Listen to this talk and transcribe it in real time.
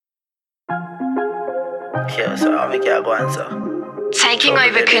Yeah, so I'll make it go answer. Taking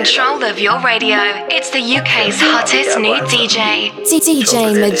over control of your radio, it's the UK's hottest new DJ.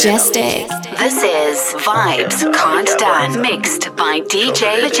 DJ Majestic. This is Vibes Can't Dance, mixed by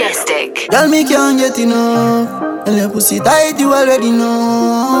DJ Majestic. Girl, me can't get enough. And your pussy tight, you already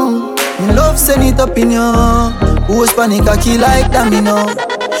know. Me love send it up in you. Who's panic a key like that, me know.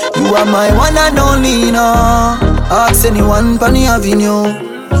 You are my one and only, you know. Ask anyone pan the avenue.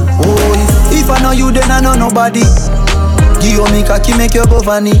 Oh, if I know you, then I know nobody. Give you me cocky, make you go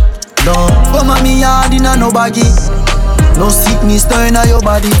funny. Don't come at me hard in a no baggy. No sickness turn on your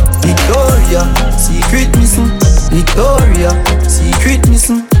body. Victoria, secret missing. Victoria, secret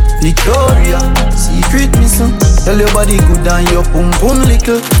missing. Victoria, secret missing. Tell your body good and your pum pum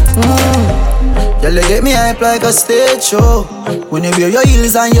little. Tell you get me hype like a stage show. When you wear your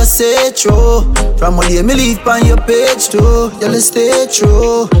heels and you say true. From all day me leave on your page too. Tell you stay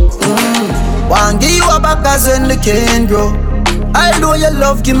true. One give you a back as when the can grow. I know your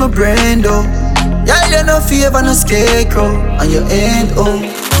love give me brain though. Yeah, you no favor no scarecrow. And you ain't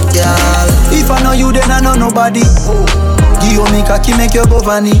yeah. If I know you then I know nobody. Give you me cocky make you go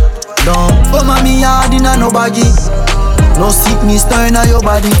funny. Don't come at me hard in a no baggy. No sickness turn on your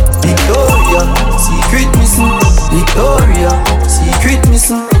body. Victoria, secret missing. Victoria, secret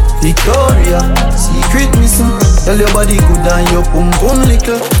missing. Victoria, secret missing. Tell your body good and your pum pum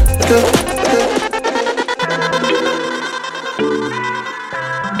little.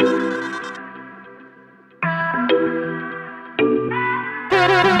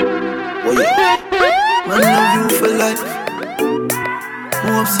 Man love you for life.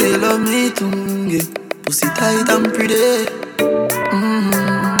 Hope say love me too, yeah. Pussy tight and pretty.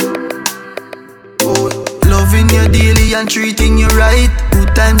 Oh, loving you daily and treating you right.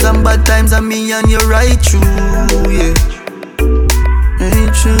 Good times and bad times and me and you right true, yeah.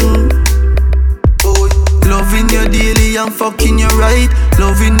 Ain't true. Oh, loving you daily and fucking you right.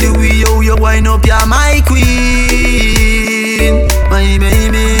 Loving the way you wind up, you're my queen, my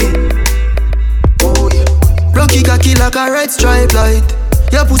baby. Rocky cocky like a red stripe light.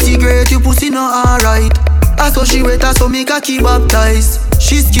 Your pussy great, your pussy not alright. I saw she wet, I saw me cocky baptized.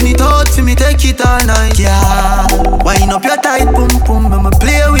 She skin it out for me, take it all night. Yeah, wind up your tight pum pum, I'ma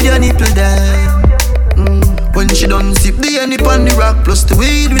play with your nipple there. When she done sip the honey on the rock, plus the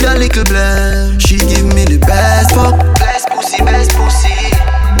weed with a little blend. She give me the best fuck. Best pussy, best pussy.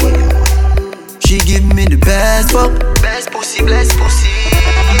 She give me the best fuck. Best pussy, best pussy.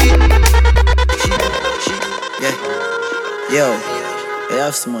 Yeah. Yo, you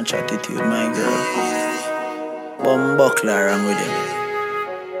have so much attitude, my girl. Bumbuckler wrong with you.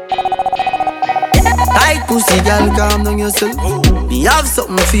 Tight pussy, girl, calm down yourself. Me have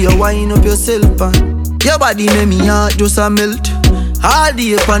something for you, wind up yourself, man. Your body make me heart just a melt. All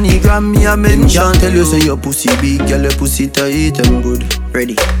day on the gram, me a mention. Can't tell you say your pussy big, girl, your pussy tight and good.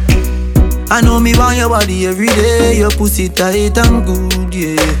 Ready? I know me want your body every day. Your pussy tight and good,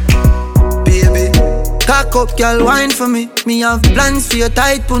 yeah. Baby, cock up, girl, wine for me. Me have plans for your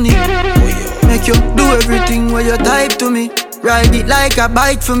tight pony. Make you do everything where you type to me. Ride it like a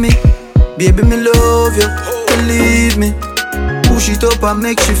bike for me. Baby, me love you, believe me. Push it up and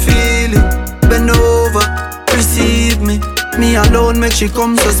make she feel it. Bend over, receive me. Me alone make she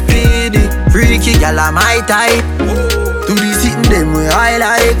come so speedy. Freaky gal are my type. Do the sitting them way I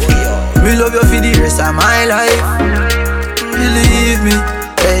like. Me love you for the rest of my life. Believe me,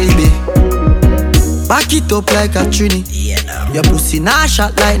 baby. Back it up like a trini. Your pussy nah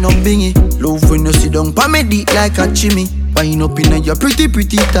shot like no bingy. Love when you sit down pa me deep like a chimney. Wind up in your pretty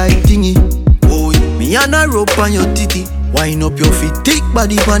tight thingy. Oh, me and a rope on your titty. Wind up your feet, thick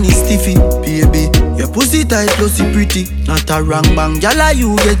body pan is stiffy. Baby, your pussy tight, pussy pretty. Not a wrong bang, gyal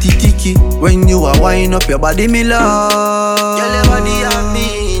you get it ticky. When you a wind up your body, me love. Gyal your body have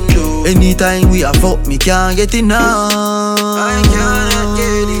me in love. Anytime we a fuck, me can't get enough. I cannot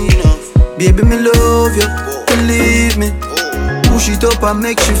get enough. Baby, me love you, believe me. Push it up and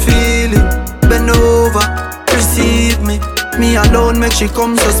make she feel it. Bend over, receive me. Me alone make she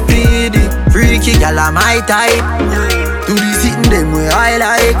come so speedy. Freaky gyal are my type. Do the sitting them way I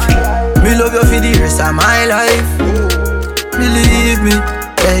like. Me love you for the rest of my life. Believe me,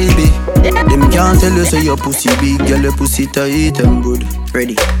 baby. Them can't tell you say your pussy big, girl, your pussy tight and good.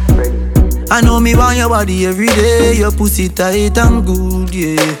 Ready? I know me want your body every day. Your pussy tight and good,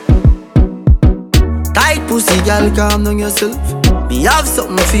 yeah. Tight pussy, girl, calm down yourself. Me have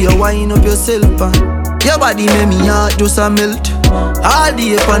something for you, wind up yourself, man. Your body make me heart just a melt. All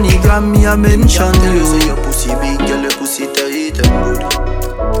day on the gram, me a mention you. Say your pussy big, girl, your pussy tight and good.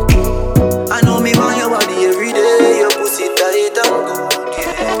 I know me want your body every day. Your pussy tight and good,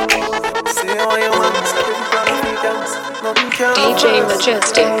 yeah. Say all you want. DJ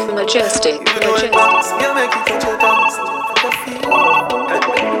Majestic.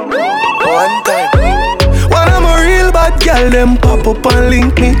 One time. When I'm a real bad girl, them pop up and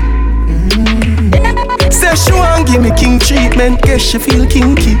link me. Say she want give me king treatment, guess she feel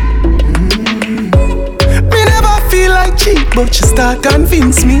kinky. Me never feel like cheap, but she start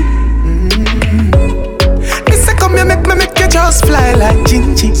convince me. Me say come here, make you just fly like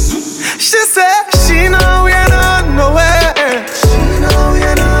Gingy. She say she know we not nowhere.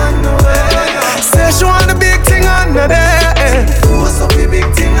 Say she want the big thing under there. What's up the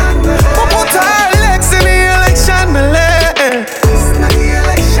big thing under there? Put her legs in the election lane.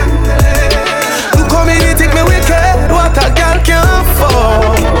 You come in and take me wicked, what a girl can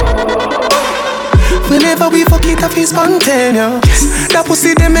afford. Whenever we fuck it up, it's spontaneous. That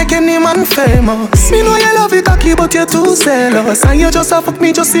pussy they make any man famous. Me know you love it cocky, but you're too zealous. And you just a fuck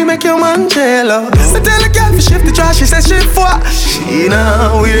me just to make your man jealous. I tell a girl to shift the trash, she says she fuck. She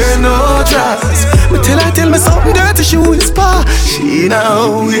now wear no dress. Me tell me something dirty, she whisper. She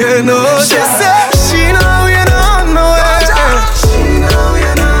now wear no dress. She say she now wear no nowhere. She now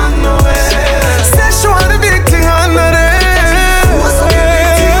wear no nowhere. Say she want the big thing under there.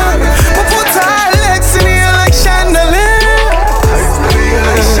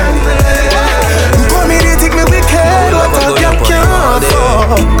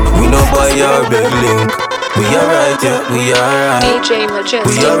 We no buy your big link. We alright, yeah, we alright. DJ Majestic.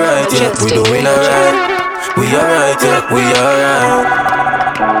 We alright, yeah, we doing alright. We alright, yeah, we alright.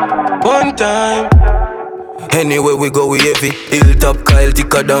 One time. Anyway we go we heavy. Hilltop Kyle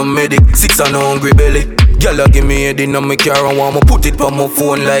thicker than medic. 6 and a hungry belly. Gyal give me head in my car and want me put it on my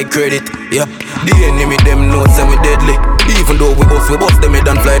phone like credit. Yeah, the enemy them know say me deadly. Even though we bust them head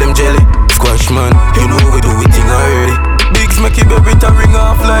and fly them jelly. Squash man, you know we do it thing already. Bigs make it baby to ring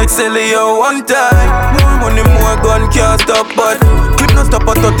off like Celia one time. More money, more gun can't stop but clip no stop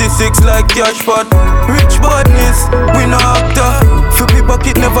at 36 like cash pot. Rich badness, we no actor. Flippy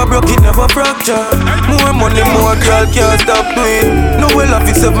pocket never broke it, never fracture. More money, more girl can't stop doing. No well off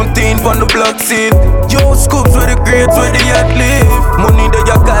is 17 on the block scene. Yo, scopes where the grades where the yacht live. Money that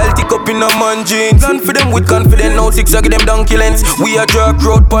you call tick up in a man jeans. Gun for them with confidence, now 6 I give them donkey lens. We a drag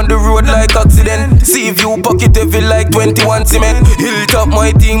road on the road like accident. See if you pocket heavy like 21 cement. Hilltop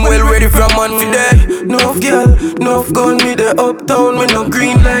my team well ready from man for that. Nuff girl, nuff gun me the uptown. Me no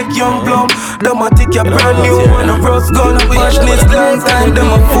green like young plum. Them a tick ya brand new. And a rust gun, passionate long time. Them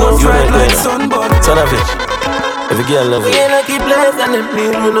a force right like sunburn. Son of it. Every girl love it.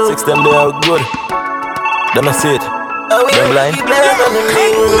 6 them they are good. Them I see it. Them blind.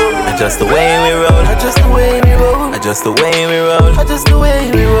 Adjust the way we roll. Adjust the way we roll. Adjust the way we roll. Adjust the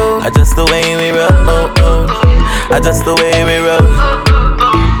way we roll. Adjust the way we roll. Oh oh. Adjust the way we roll.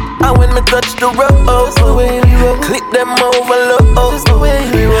 And when me touch the road, oh, the way we roll. Click them over low, oh, the way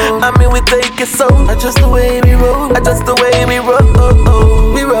we roll. I mean we take it so. Adjust the way we roll. Adjust the way we roll, oh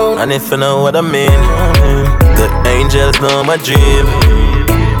oh. We roll. And if you know what I mean, the angels know my dream.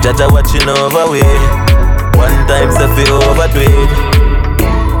 Jaja watching over we. One time say fi overdo it.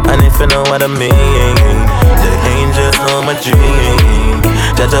 And if you know what I mean, the angels know my dream.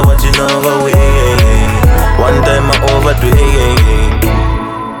 Jaja watching over we. One time I overdo it.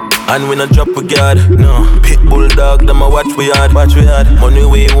 And we not drop a guard, no. Pitbull dog, them a watch we hard. Money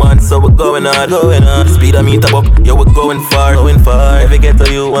we want, so we're going hard. Speed a meter up, yeah we're going far. Every ghetto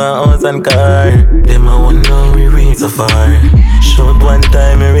you want house and car. Them a wonder we reach so far. Short one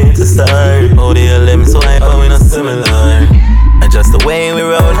time we reach the star. All the LM so hyper we not similar. Adjust the way we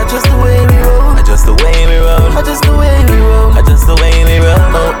roll. Adjust the way we roll. Adjust the way we roll. Adjust the way we roll. Adjust the way we roll.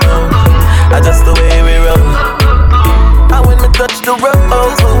 Oh oh. Adjust the way we roll. And when we touch the road,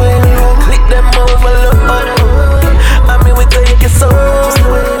 oh, the way we roll. Click them over low. I mean we take it so.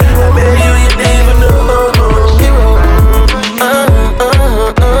 Baby you didn't even know.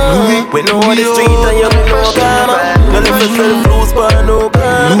 We know the street and you know drama. No live for self loose but no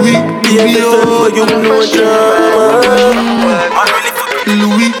drama. Louis, you know drama.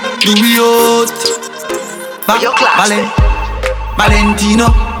 Louis Valentino,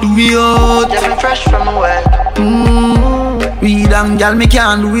 Louis out. Yeah, me fresh from away. Weed and gal me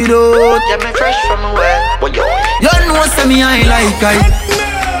can't do without. Yeah, me fresh from away. You know say me I like I.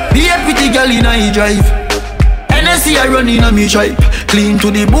 Be a pretty girl in I drive. NSC I run in a me tripe. Clean to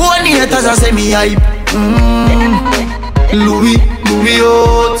the bone haters I say me hype. Louis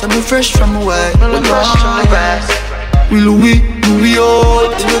out. Yeah, me fresh from away. Me fresh from the west. Louis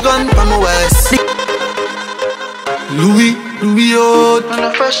out. You gone from the west. Louis out. Me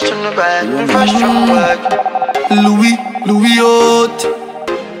fresh from the west. Me fresh from the west. Louis out.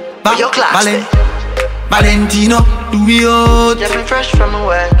 Your class. Valentino, Louis out. Yeah, me fresh from my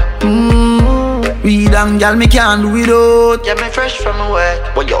work. Weed and gal, me can't do without. Yeah, me fresh from my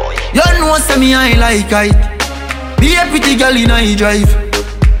work. Boy, you know say me I like it. Be a pretty girl in a drive.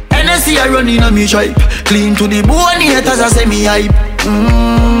 NSC I run in a me tripe. Clean to the bone, haters I say me hype.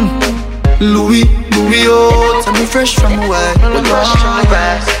 Louis out. yeah, me fresh from my work. Me fresh from my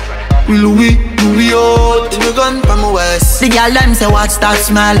work. Louis out. Me gun from my waist. The girl them say what's that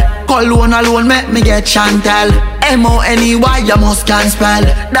smell? Cologne alone make me get Chantel. M-O-N-E-Y you must can spell.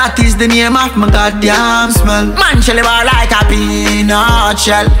 That is the name of my goddamn smell. Man shell bar like a peanut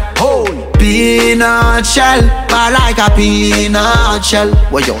shell. Oh, peanut shell. Bar like a peanut shell.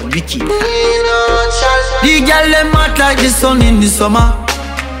 Boy, you wicked. Peanut shell. The girl them hot like the sun in the summer.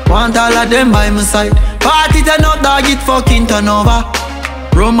 Want all of them by my side. Party turn up, dog, it fucking turn over.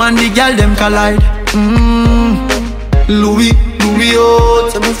 Rum and the girl them collide. Louis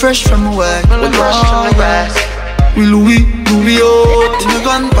out. So me fresh from my work. Me fresh from my work. Louis out. Me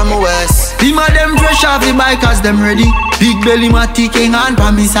gun from my waist. Him a them fresh off the bike as them ready. Big belly matty king on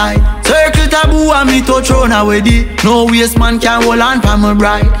pa me side. Circle taboo and me touch round a weddy. No waste man can hold on pa my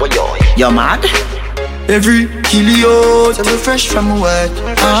bride. You mad? Every killie out. So me fresh from my work.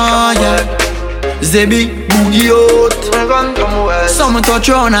 Yeah. Zebi boogie out. Me gun from my waist. Some touch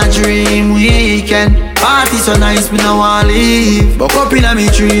round a dream weekend. Party so nice, me no want leave. Buck up in a me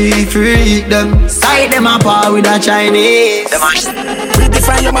tree, freak them. Side them apart with a Chinese. Pretty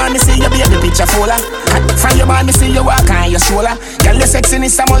from your man, me see your baby picture fuller. From your man, me see you walk on your shoulder. Girl, your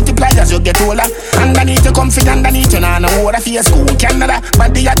sexiness a multiply as you get older. Underneath you comfy, underneath you nah no water. For your school, Canada,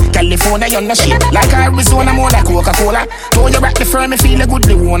 body at California, you're no shit. Like Arizona, more like Coca-Cola. Though you rock the firm, me feel a good,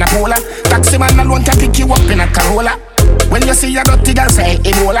 they wanna polar. Taxi man alone can pick you up in a Corolla. When you see a dirty girl say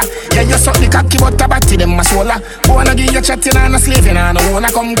Ebola. Yeah, you suck the cocky but a batty them a sola. Wanna give you chatting and a slaving and a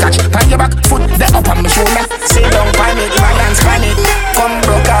wanna come catch. Pan your back foot, the up on my shoulder. Sit down, panic, balance, panic. Come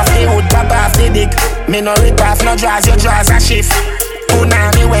broke off the hood, pop off the dick. Me no rip off, no draws, your draws a shift.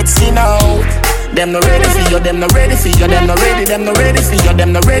 Punani wet, see now. Them no ready for you, them no ready for you, them no ready, them no ready for you,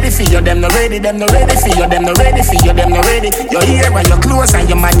 them no ready for you, them no ready, them no ready for you, them no ready for you, them no ready. Your ear and your clothes and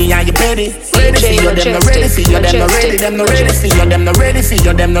your money and your petty. Ready for you, them no ready for you, them no ready, them no ready for you, them no ready for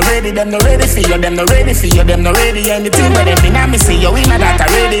you, them no ready, them no ready for you, them no ready for you, them no ready. Anything but them in me see you in that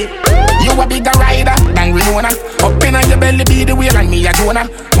already. You a bigger rider than Winona. Up in your belly be the wheel and me a Jonah.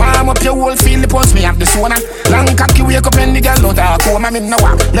 Warm up your whole field, the post me have the sauna. Long cocky wake up and the girl out of coma. Me no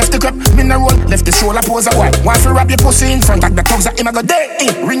walk, left the cup, me no roll, left the shoulder pose a white. Want to wrap your pussy in front of the thugs that him a go day.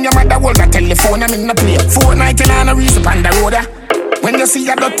 Ring your mother, hold that telephone, I'm in the play. 490 on a reason on the road. When you see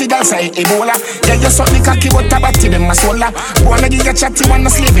a dirty girl say Ebola. Yeah, you suck the cocky but a batty them a sola. Wanna give you chatty, wanna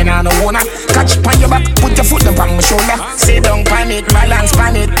slaving and a wanna. Catch pan your back, put your foot up on my shoulder. Sit down, panic, balance,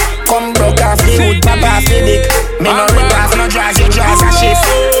 panic. Come broke off the hood, pop off the dick. Me no rip off, no draws, your draws a shift.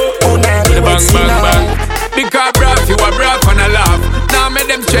 Oh, now me wet, see now. Because bruv, you a bruv and a laugh. Now make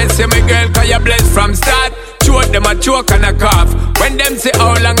them stress you, my girl, cause you blessed from start. Choke them a choke and a cough. When them say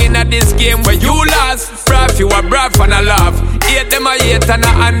how long in a this game where you lost. Bruv, you a bruv and a laugh. Hate them a hate and a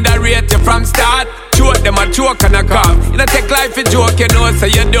underrate you from start. Choke them a choke and a cough. You know take life a joke, you know, so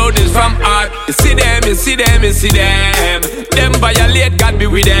you do this from heart. You see them, you see them, you see them. Them violate, God be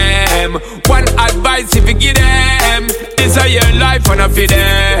with them. One advice if you give them. This is your life and I feed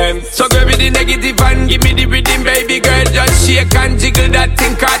them. So grab me the negative and give me the rhythm, baby girl. Just shake and jiggle that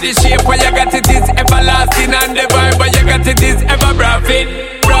thing, cause the shape where you got it is everlasting. And the vibe where you got it is ever braffing.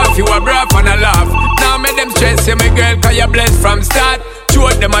 Bruv, you a bruv and a laugh. Now make them stress you, my girl, cause you're blessed from start.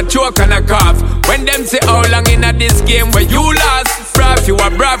 Choke them a choke and a cough. When them say how long in a this game where you lost. Bruv, you a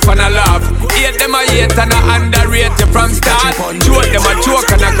bruv and a laugh. Hate them a hate and a underrate you from start. Choke them a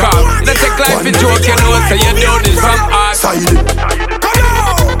choke and a cough. Let's take life a joke, you know, so you do this from heart.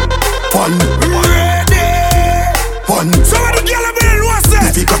 One. One. Somebody get a bill, what's that?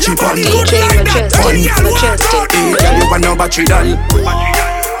 If you catch it on Majestic. girl, you want no battery doll.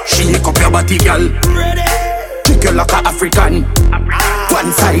 Shake up your body, girl. Kick you like a African.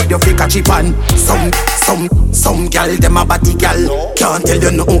 One side you fi catch it on. Some girl them a batty girl. Can't tell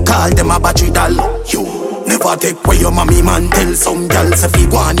you nothing, call them a battery doll. You never take away your mommy man. Tell some girls if you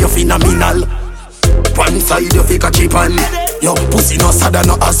go on you phenomenal. One side you fi catch it on. Your pussy no sad and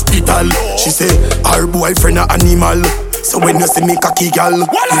no hospital. She say her boyfriend a animal. So when you see me cocky girl, you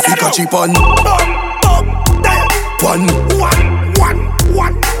fi catch it on. One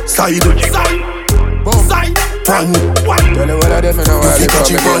side. One. Tell you what I do for now, I live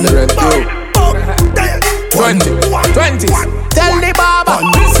from the rent too. 20. Tell the barber,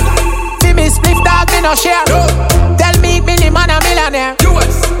 see me spliff dog, me no share. Tell me Billy man a millionaire.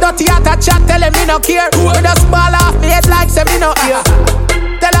 dirty at a chat, tell him me no care. We just ball off me head like say me no ear.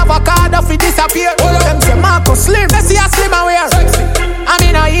 Tell avocado fi disappear. Them say Marco slim, they see a slim aware. I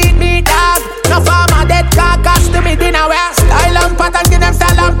mean I eat me dog. No farmer dead carcass to me dinner wear. Style and pattern, give them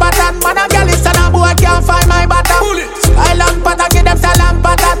style and pattern. Man a girl is a boy can't find my bottom. Style and pattern, give them style and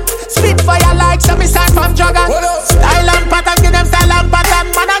pattern. Spit fire like some sign from Dragon. Style and pattern, give them style and pattern.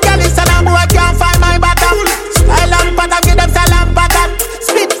 Man a girl is a boy can't find my bottom. Style and pattern, give them style and pattern.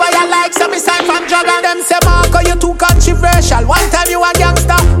 Spit fire like some sign from Dragon. Them say Marco you too controversial. One time you a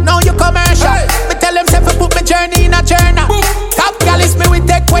gangster, now you commercial. Me tell them say fi put me journey in a journal. Top gal is me we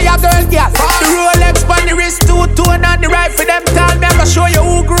take away a girl gal. The Rolex on the wrist, two-tone and the right for them tall. Me I go show you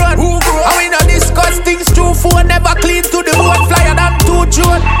who grown. And we no discuss things through phone. Never clean to the bone, flyer than 2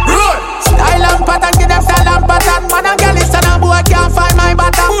 June. Road. Style and pattern, give them style and pattern. Man and gal is a boy can't find my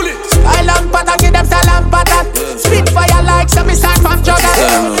bottom. Style and pattern, give them style and pattern. Spit fire like some sign from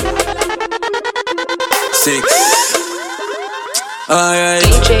Jordan. 6. Alright,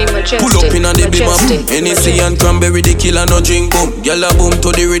 DJ Majestic, pull up in a the beam boom. NEC and cranberry the killer no drink boom. Gyal a boom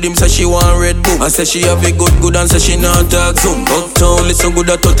to the rhythm say she want red boom. I say she have a good and say she not talk soon. Uptown listen good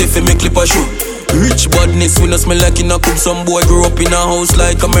at 30 fi me clip a shoe. Rich badness, we no smell like in a cup. Some boy grew up in a house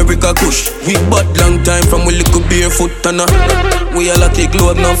like America Kush. We bad long time from we little barefoot and we all a take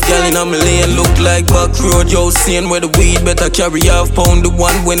load enough gal in a lane. Look like back road, yo, seeing where the weed better carry half pound. The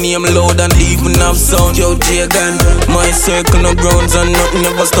one when name loud and even have sound. Yo, Jagan, my circle no grounds and nothing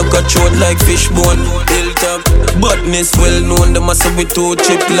ever stuck a throat like fishbone. Hilltop, badness well known. Them a say we too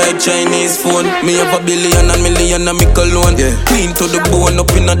cheap like Chinese phone. Me have a billion and million and me cologne. Yeah. Clean to the bone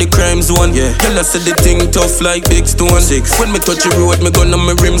up in a the crime zone. Yeah. I said the thing tough like big stone. 6. When me touch the road, me gun and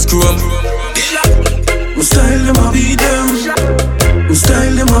my rims chrome. My style them a beat them. My style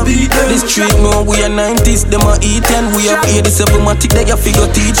them a beat them. This street more we are 90s, them a eat and we have 87 matic that you figure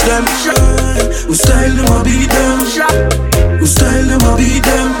teach them. My style them a beat them. My style them a beat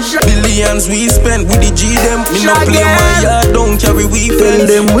them. Billions we spend with the G them. Me no play my yard, don't carry we Tell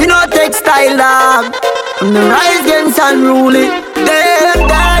them we no take style dog. I'm the rise against unruly. Them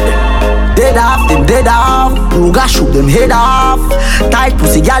dead. Dead off, them dead off. Ruga shoot them head off. Tight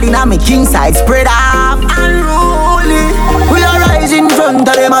pussy gal inna me king side spread off. Unruly. We are rise in front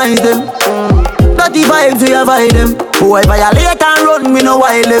of them eyes them. Dirty vibes we avoid them. Boy violate and run we no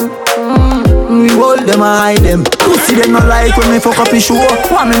wild them. We hold them and hide them. Pussy them no like when me fuck up his show.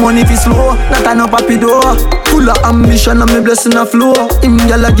 Want me money fi slow, not a no papi door. Full of ambition and me blessing a flow. Him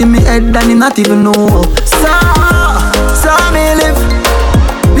gyal give me head and he not even know. So me live.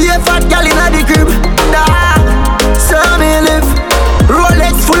 Be a fat gal inna the crib, so me live.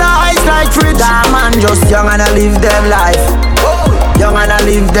 Rolex full of ice like fridge. Man just young and I live them life. Young and I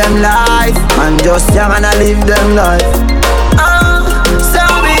live them life. Man just young and I live them life. So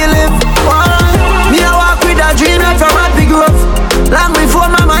me live. Me a walk with a dream like from a big growth. Long before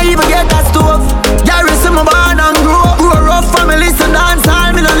mama even get a stove. Garrison my born and grow rough family listen dance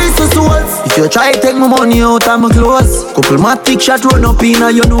all me no listen souls. If you try take my money out of my clothes, couple matic shot run up in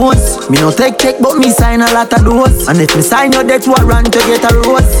your nose. Me no take but me sign a lot of those. And if me sign your death warrant to get a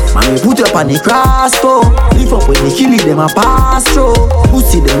rose, man me put you up on the cross toe. Lift up when they kill it them a pass through.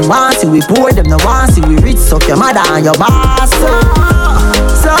 Pussy them want see we poor them no want see we rich. Suck your mother and your boss.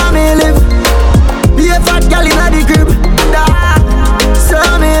 So me live. Be a fat gal inna the crib. So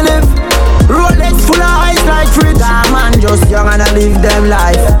me live. Rolex full of ice like fridge. Man just young and I live them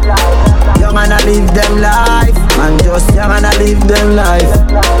life. Young and I live them life. Man just young and I live them life.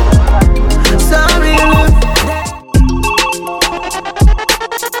 So me live.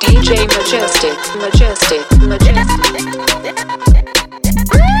 DJ Majestic.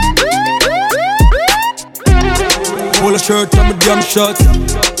 Polo shirt and my damn shorts.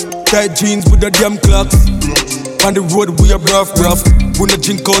 Tight jeans with the damn clocks. On the road we are rough. We no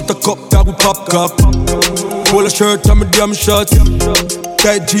drink out a cup that we pop cup. Polo shirt and my damn shorts.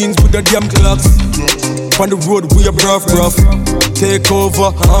 Tight jeans with the damn clocks. On the road we are rough. Take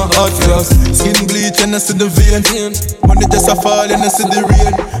over, hot frost. Skin bleach and I see the vein. Money just a fall and I see the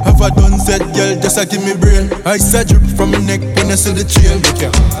rain. Have I done said, girl, just a give me brain. I said drip from my neck when I see the chain.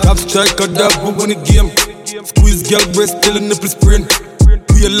 Top strike a dog, we win the game. Squeeze girl breast till the nipple sprain.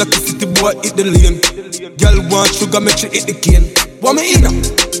 We a lucky city boy, hit the lane. Girl want sugar, make sure hit the cane. Want me in?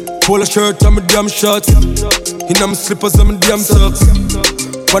 Polo shirt and my damn shorts. In my slippers and my damn socks.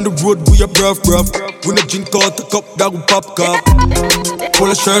 On the road we are rough. We no drink out a cup that we pop cup.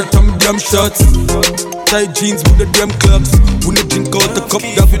 Polo shirt and my damn shorts. Tight jeans with the damn clubs. We no drink out a cup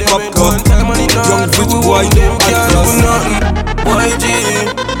that we pop cup. Young rich boy, can't do nothing. YG.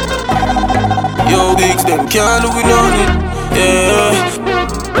 Yo, bigs them can't do nothing.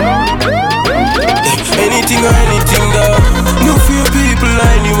 Yeah.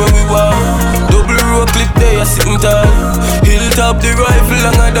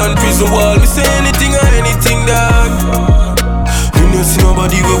 don't see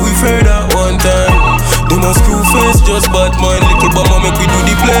nobody where we afraid at one time. Them a screw face, just bad mind. Little bomber make we do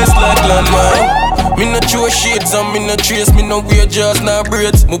the place like landmine. Me no throw shades and me no trace. Me no wear jaws, nah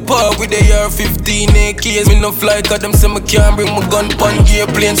braids. Me par with the AR-15 AKs. Me no fly cause them say me can't bring my gun pan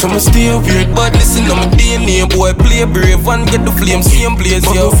airplane. So me stay weird, but listen to my DNA. Boy play brave and get the flame same place.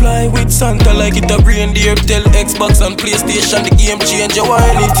 Yo, fly with Santa like it a reindeer. Tell Xbox and PlayStation the game changer. Why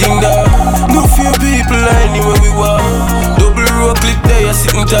anything there? No fear people anywhere we walk. Double row clip there you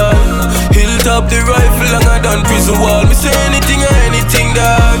sitting tall. Hilltop the rifle longer than prison wall. Me say anything or anything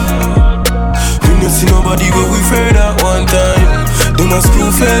dog. We no see nobody where we afraid at one time. Them a screw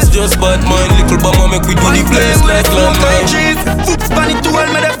face, just bad mind. Little bomber make we do the place like landmine. Foot span it to all,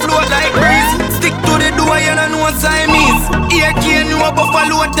 me they float like breeze. Stick to the door, you don't know Siamese. Here can you a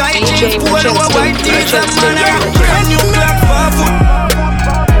buffalo tight jeans. Pull over white tees and man a rock. Brand new clock for foot.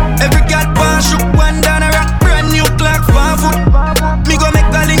 Every cat pan shook one down a rock. Brand new clock for foot. Me go make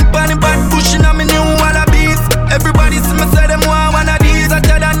a link pan the bad pushing on me new wallabies. Everybody see me say them want one of these.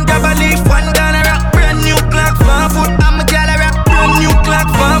 Hotter than grab a leaf, one down a rock. Brand new clock for foot. I'm a gal a rock. Brand new clock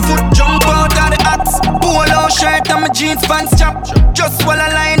for foot. Jump out of the axe. Polo shirt and my jeans pants chop. Just while I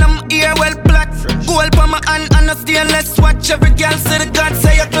line, I'm ear well black. Gold pa my hand and a stainless watch. Every girl say the God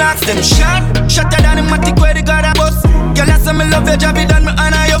say your clocks. Them shot, shatter than the matic where the God a bust. Girl I say me love your job, it done me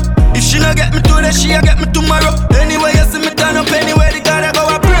honor you. If she no get me today, she a get me tomorrow. Anyway you see me turn up, anywhere the God a go.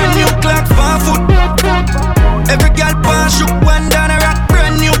 A brand new clock for foot. Every girl pan shook one down a rock.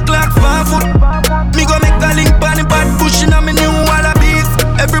 Brand new clock for foot. Me go make a link pan the bad pushing on me new wallabies.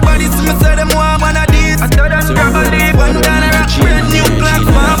 Everybody see me say them want one of these. I thought I'm grab a leaf, one down a rock. Brand new clock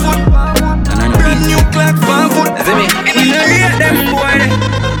for foot. Brand new clock for foot. We no rate them boy they.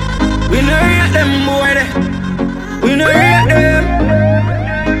 We no rate them boy they. We no rate them.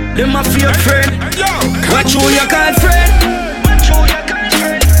 Them a fake friend. Watch who you call friend.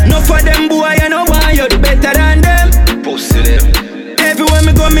 No for them boy you know why you do better than them. Pussy them. Everywhere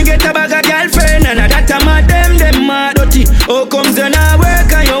me go me get a bag of girlfriend. And that time of them mad dirty. How comes you not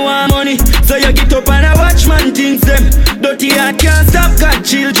work and you want money? So you get up and I watch man things them. Dirty heart can't stop got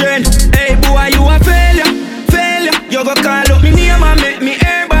children. Hey boy you a failure. You go call up me name and make me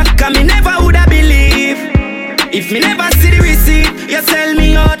air back. Cause me never woulda believe. If me never see the receipt, you sell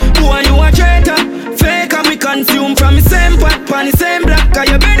me out. Boy you a traitor. Fake and we consume from the same pot, pan the same block. Cause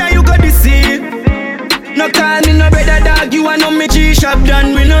you better you go deceive. No call me no better dog, you a know me G-shop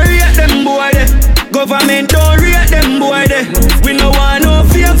done. We no rate them boy de. Government don't rate them boy de. We no want no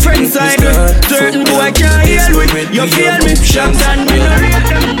fake friends side. Certain boy can't heal with. You feel me? Shop done, we no rate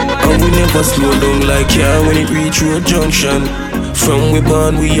them boy de. And we never slow down like car when it reach road junction. From we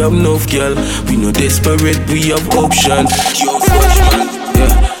born we have enough girl. We no desperate, we have option. Yo fresh man,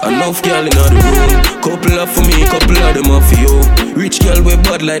 yeah. Enough girl in the room. Couple up for me, couple of them up for you. Rich girl with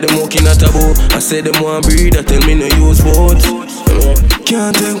bad like them walking at a bow. I say them want breed, I tell me no use boats.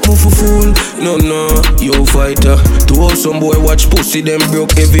 Can't take me for fool, no, yo fighter. To all some boy watch pussy, them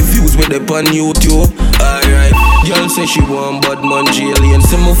broke heavy views with them on YouTube. Alright, girl say she want bad man alien.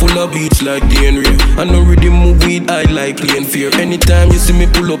 Say me full of beats like DNA. I know ready move weed, I like plain fear. Anytime you see me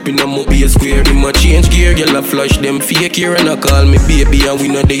pull up in a mobile square, in my change gear, girl I flush them fake here. And I call me baby and we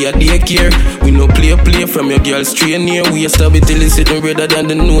know they are daycare. We no play from your girl straight near. We stab it till it's sitting redder than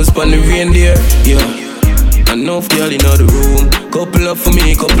the nose pan the reindeer. Yeah. Enough girl in the room. Couple up for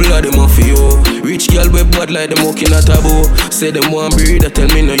me, couple of them up for you. Rich girl with bad like them walking at a bow. Say them want breed, I tell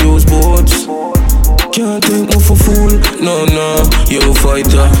me no use boats. Can't take me for fool, no, yo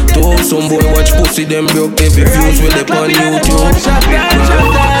fighter. To some boy watch pussy, them broke every views with them on YouTube.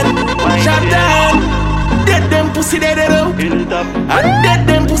 Shot down. Dead them pussy dead out. And dead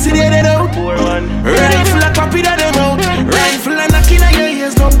them pussy dead out. Rifle a copy that them out. Rifle a knocking on your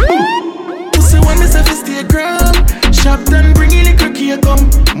ears down. Pussy when me say fi stay ground. Shop done bring in the cookie come.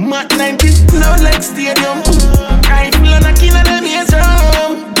 Mat 90s loud like stadium. Rifle a knocking on them ears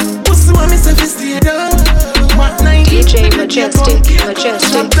down. Pussy when me say fi stay down. Mat 90s DJ Majestic.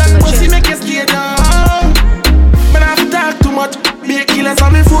 Shop done pussy make you stay down. Man I have to talk too much. Be a killer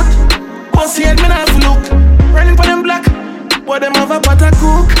on me foot. Pussy head me not have to look. Running for them black. Boy them have a pot of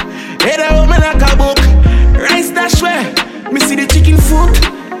cook. Head out me like a book. Rice dash where me see the chicken foot.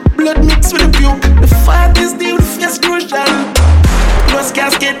 Blood mixed with the puke. The fattest deal with the face crucial. Plus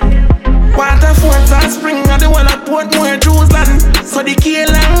casket. Water forts and spring. And the one at Portmore, Jerusalem. So the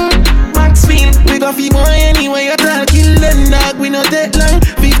K-Lang Maxfield. We got fee boy anyway. You tell kill them dog. We no take long.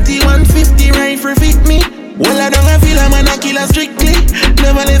 51-50 rifle fit me. Well I don't feel a man a killer strictly.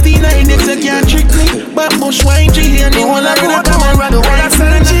 Never left the 9X, you can't trick me. But bush wine tree and the whole of road come and run the whole of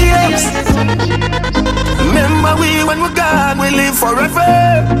San James. Remember we when we're gone, we live forever.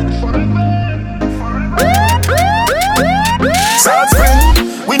 South Spring,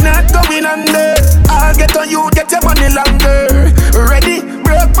 we not going under. I'll get on you, get your money longer. Ready,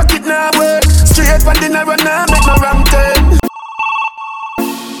 broke pocket now work. Straight from the narrow now, make no wrong turn.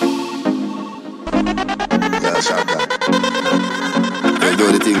 Yeah, shaka. Don't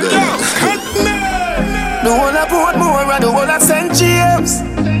do the thing, girl. The one I put more and the one I send James.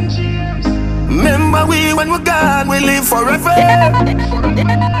 Remember we when we're gone, we live forever.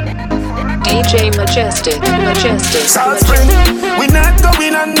 DJ Majestic. South Spring, we not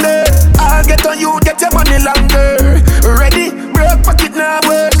going under. I'll get on you, get your money longer. Ready, broke pocket now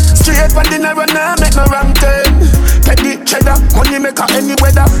work. Straight from the narrow now, make no wrong turn. Petty cheddar, money maker any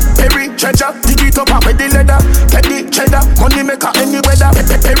weather. Perry treasure, dig it up with the leather. Petty cheddar, money maker any weather.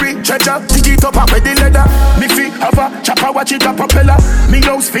 Perry treasure, dig it up with the leather. Me fi have a chopper, watch it a propeller. Me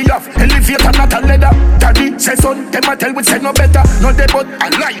house fi off, elevator not a leather. Daddy say son, them a tell we say no better. No dead but I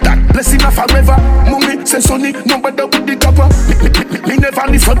like that, blessing her forever. Mummy say sonny, no better with the copper. Me never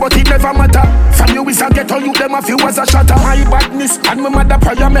listen but it never matter. From you is a ghetto, you them a few as a shatter. My badness and my mother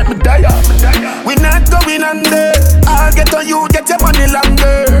prayer make me die. We not going under. I'll get on you, get your money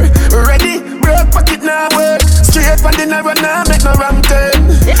longer. Ready, broke pocket now work. Straight from the narrow now, make no wrong turn.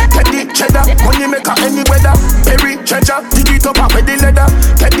 Petty cheddar, money maker any weather. Perry treasure, dig it up with the leather.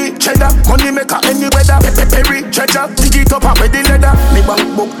 Petty cheddar, money maker any weather. Perry treasure, dig it up with the leather. Me bank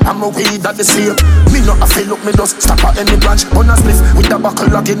book, I'm a weed at the sale. Me not a fail up, me just stop at any branch. On a spliff with a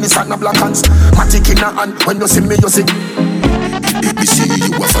buckle of Guinness and a black hands. Matic in a hand, when you see me, you see. Me see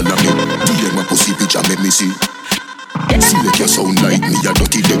you a fan of me. DM a pussy picture make me see. Select your sound like me, a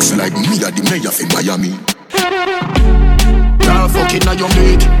dirty decks like me, a the mayor in Miami. Nah, fucking on your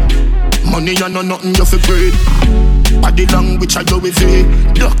mate. Money and no nothing you fi breed. Body language I do with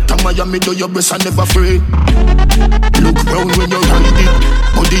it. Doctor Miami do your breast and never afraid. Look round when you ride it.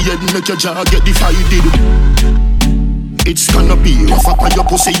 Body head make your jaw get divided. It's gonna be rough up on your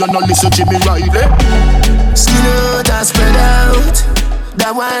pussy, you no listen Jimmy Riley. Skin out and spread out.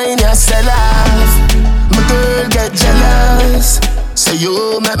 That wine you sell off. My girl get jealous. Say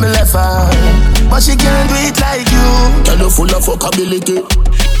you make me laugh out. But she can't do it like you. Girl you full of fuckability.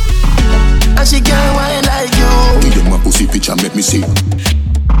 And she can't wine like you. Give them my pussy picture make me see.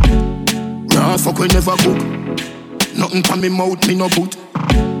 Nah fuck we never cook. Nothing from me mouth me no put.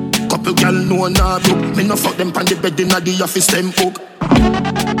 Couple gal no nah look. Me no fuck them pan the bed inna the office them cook.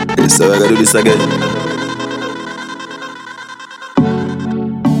 Yes, so I gotta do this again.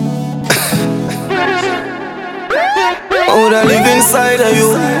 Oh, I live inside of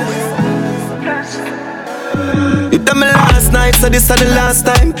you. You tell me last night, so this is the last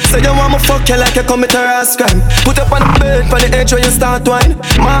time. Say you want me fuck you like you commit a rash crime. Put up on the bed, on the edge where you start wine.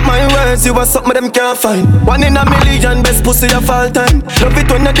 Mark my words, you are something them can't find. 1 in a million, best pussy of all time. Love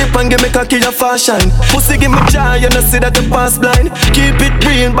it when you dip and give me cocky your fashion. Pussy give me joy, you know see that you pass blind. Keep it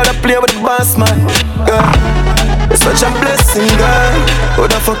real, but I play with the boss man. Girl, it's such a blessing, girl. Who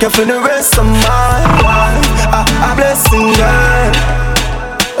the fuck you for the rest of my life? A blessing, girl.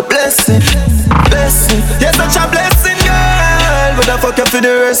 A blessing, blessing. You're such a blessing, girl. Who the fuck you for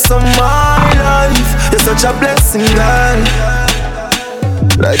the rest of my life? You're such a blessing, girl.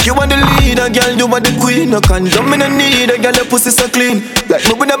 Like you want the leader, girl, you want the queen. No condom, me no need a girl, your pussy so clean. Like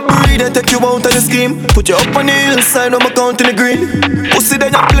me with a breed, I take you out of the scheme. Put you up on the hillside, I'm counting the green. Pussy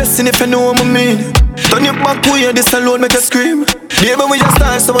then you're blessing if you know what I mean. Turn your back way, this alone make you scream. Baby, we just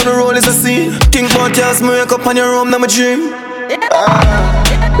start, so on the roll is a scene. Think about yours, me wake up on your room, now my dream.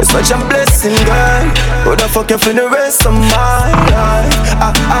 It's such a blessing, girl. Who the fuck you for the rest of my life?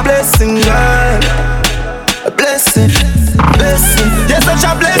 A blessing, girl. A blessing, blessing. You're such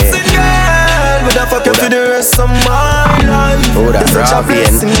a blessing, girl. Who the fuck you for the rest of my life? You're such a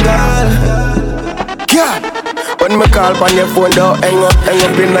blessing, girl. Yeah. When me call on your phone, don't hang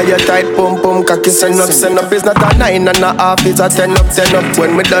up inna your tight pum pum. Cocky send up. It's not a 9 and a half, it's a 10 up.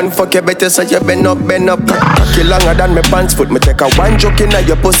 When me done fuck you better say you bend up. Cocky longer than me pants foot. Me take a one joke inna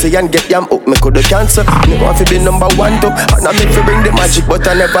your pussy and get yam up. Me coulda cancel. Me want to be number 1 too. And I make fi bring the magic, but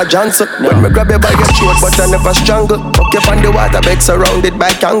I never cancel. When me grab you by your throat, but I never strangle. Fuck you on the water bed surrounded by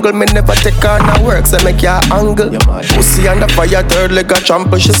kangle. Me never take on a work, so make you angle. Pussy on the fire, third leg a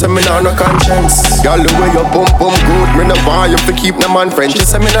trample. She say me nah no conscience. Girl, the way you pump good, me no want you to keep no man friend. She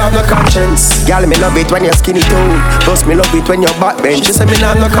say me nah have no conscience. Girl, me love it when you're skinny too. Plus me love it when you're backbench. She say me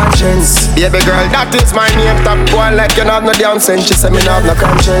nah have no conscience. Baby girl, that is my name. Top one like you nah have no damn sense. She say me nah have no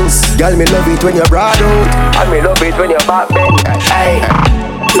conscience. Girl, me love it when you're broad out, and me love it when you're backbench. Hey,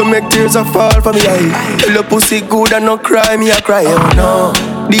 you make tears a fall for me eye. Tell your pussy good and no cry, me a cry. Oh no.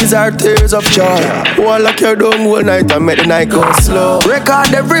 These are tears of joy. Wall lock your down all night and make the night go slow.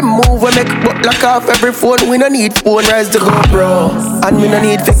 Record every move we make, but lock off every phone. We no need phone, rise to go bro. And we no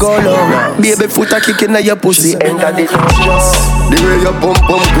need to go low. Baby foot a kicking at your pussy, enter the just. The way you bump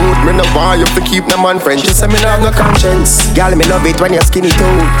good, me no want you to keep no man friend. She say me no have no conscience. Girl, me love it when you're skinny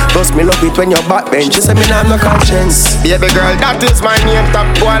too. Plus me love it when you're backbench. She say me no have no conscience. Baby girl, that is my name.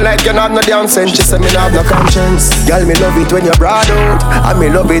 Top boy like you not no damn sense. She say me no have no conscience. Girl, me love it when you're broad out. And me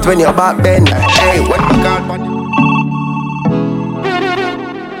love it when you're backbend. Hey, what you got?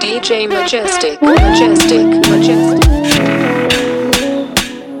 DJ Majestic.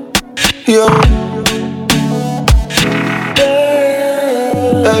 Yo.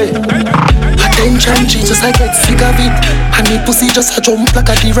 Hey. Attention, she just I get sick of it. And me pussy just a jump like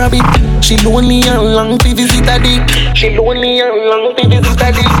a rabbit. She lonely and long to visit a dick.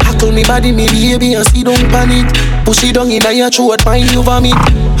 Tackle me body, me baby, and see don't panic. Push it down in your throat, find you vomit.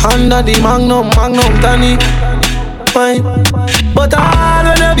 Under the magnum tonic. Fine, but I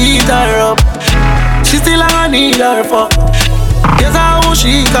wanna beat her up. She still I need her fuck. Guess how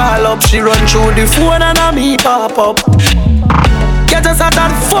she call up. She run through the phone and I me pop up. Get us at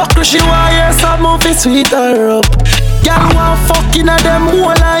that fuck, she want hear some movie sweet her up. Girl want fucking at them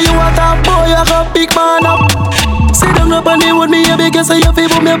hole and you want a boy, you got big man up. Sit down up and with me, you big so you feel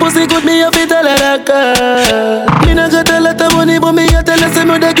but me pussy good, me you feel tell her that girl. Me not got a lot of money, but me you tell her say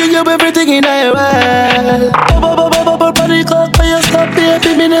me they give you everything in the world. Body cock for your stop,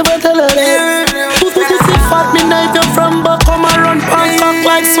 baby, me never tell her that. Pussy fat, me knife you from back, come and run past cock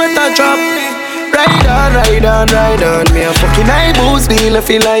like sweater drop. Ride on, me a fucking high boost, feel a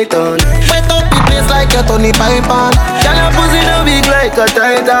feel light on. Wet up the place like a Tony Python. Girl, your pussy no big like a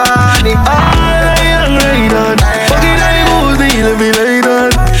Titanic. Ride on, fucking high boost, feel a feel light on.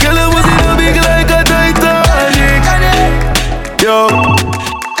 Girl, your pussy no big like a Titanic. Yo.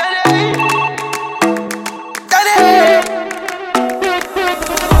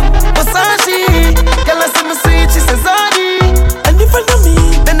 Versace, girl, I see me sweet, she says Zadi. And if I know me,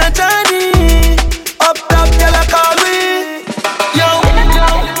 then I Johnny. Up top, girl, I call me. Yo.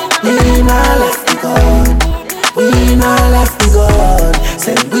 We not left the gun. We not left the gun.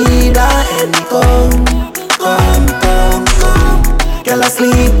 Say we not end come. Girl, I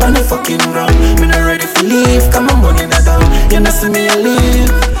sleep on the fucking ground. Me not ready for leave, come on money not down. You not see me a leave.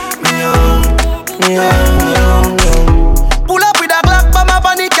 Me on. Pull up with a Glock, bomb up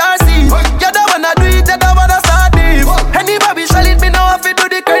on the car seat. You don't wanna do it, you don't wanna start it. Anybody shall it, me know if you do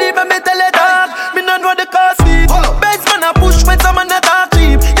the credit, but me tell it all. Me not know the cost feet. Beds man a push when someone not talk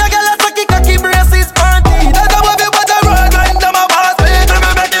cheap. Your girl a sucky cocky braces panty. That's how we put a road line them a pass me.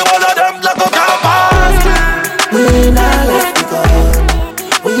 Me make you all of them like a car pass. We not left the gun.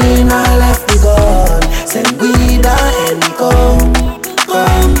 We not left the gun. Say we not end come.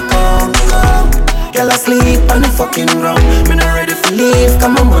 Girl I sleep on the fucking ground. Me not ready for leave,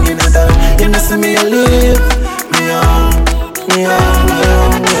 come on money not down. You not see me a live. Me on.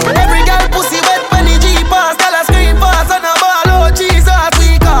 Every girl pussy wet when the G-Pass. Girl a scream fast and a ball, oh Jesus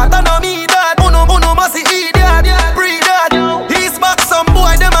we caught. And a me that, uno must eat that, breathe that. He's back some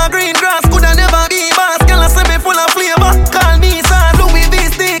boy, them a green grass. Coulda never be boss. Girl a see me full of flavor. Call me son, Louis V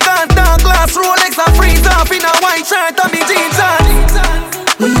stick and dark glass. Rolex a freeze off in a white shirt and me jeans on.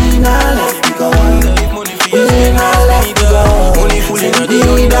 We not left the gun. We not left the gun. Money full in the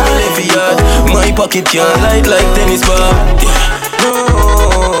money left the yard. My pocket can't light like tennis bar.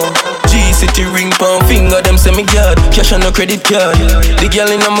 No. G-City ring pound finger, them say me god. Cash on no credit card. The girl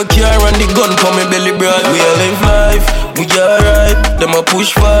in my car and the gun for me belly broad. We all live life, we alright. Them a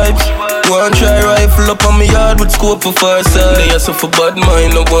push vibes. One try rifle up on me yard with scope for far side. They are so for bad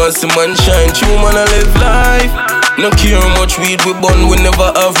mind, no one see man shine. True man I live life. No care much weed we bun, we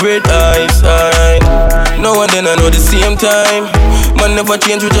never have red eyes. Alright. Now and then I know the same time. Man never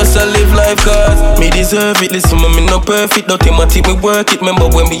change, we just a live life cause me deserve it. Listen, me no perfect, no thematic, me work it.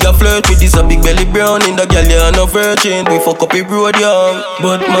 Remember when we a flirt with this a big belly brown in the girl, you no virgin. We fuck up the road young,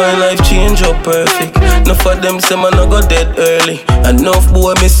 but my life change up perfect. Enough of them say man I go dead early. Enough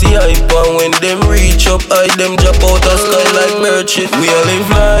boy me see hype and when them reach up, I them drop out the sky like bird shit. We a live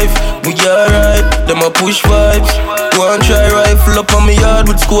life, we alright. Them a push vibes. One try rifle up on me yard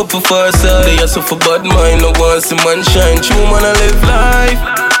with scope for far side. They are so for bad mind, no one see man shine. True man I live life.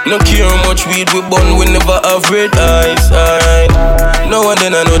 No care much weed we bun, we never have red eyes. Alright. Now and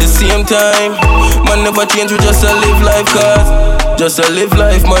then I know the same time. Man never change, we just a live life cause Just a live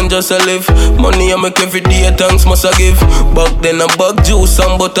life, man, just a live. Money I make every day, thanks must I give. Back then I bug juice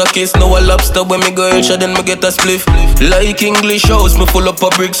and butter kiss. Now a lobster when me go elsha, then me get a spliff. Like English house, me full up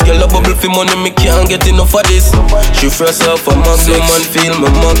of bricks. Girl a bubble for money, me can't get enough of this. She fresh off a Magnum and feel my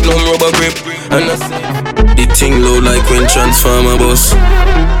Magnum rubber grip. And I say, the thing low like when Transformer bus.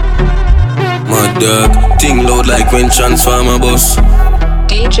 My dog, thing loud like when Transformer bus.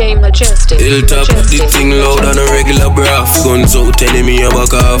 DJ Majestic. Hilltop, the thing loud on a regular braff. Guns out telling me a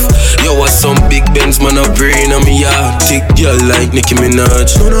back off. Yo, what some big Benz man a praying on me yard. Thick girl like Nicki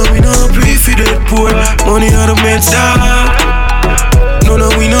Minaj. No, we not pray for that poor. Money out of meds dog. No,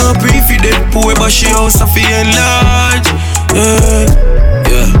 we not pray for that poor. But she house a fee enlarge.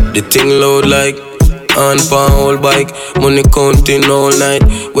 Yeah, the thing loud like on pan whole bike, money counting all night.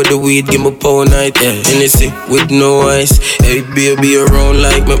 With the weed, give me power night. Yeah, Hennessy with no ice. Hey baby, around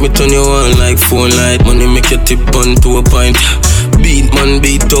like make me turn you on like phone light. Money make you tip on to a pint. Beat man,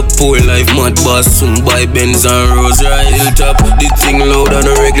 beat up poor life. Mad boss soon buy Benz and Rolls Royce. Hilltop, the thing loud on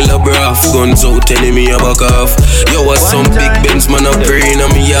a regular braff. Guns out telling me a back off. Yo, what some big Benz man a praying on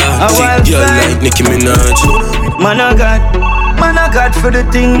me yard. Thick girl like Nicki Minaj. Man a God for the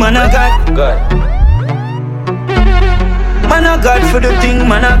thing, man a God. Man a God for the thing,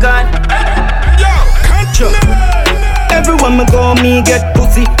 man a God. Yo, catch up. Everywhere me go, me get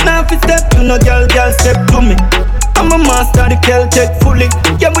pussy. Now if you step to no girl step to me. I'm a master, the Celtic fully.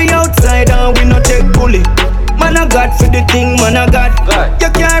 Yeah, we outside and we no take bully. Man a God for the thing, man a God. You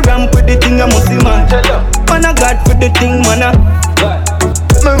can't ramp with the thing, I must see man. Man a God for the thing, man a God.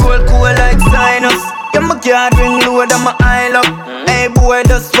 Me roll cool like sinus. Yeah, my card ring lower than my eye up. Hey boy,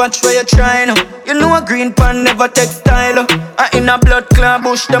 just watch where you trying. You know a green pan never take style. I in a blood clot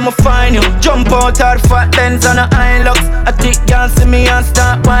bush, them a find you. Jump out hard fat lens on a eye locks. I think y'all see me and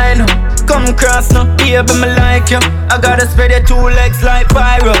start whining. Come cross now, baby, me like you. I gotta spread your two legs like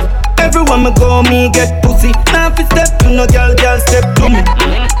pyro. Everywhere me go, me get pussy. Now if you step to no girl step to me.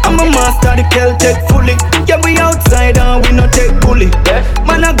 I'm a master, the Celtic fully. Yeah, we outside and we no take bully.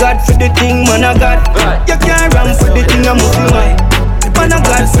 Man a God for the thing, man a God. You can't run for the thing, I must be mine. Man a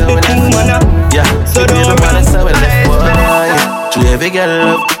God for the thing, man a. Yeah, so don't run. To every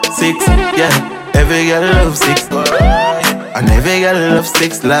girl love 6, yeah. Every girl love 6. And every girl love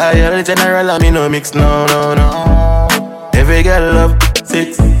 6. Loyal general, I mean no mix, no. Every girl love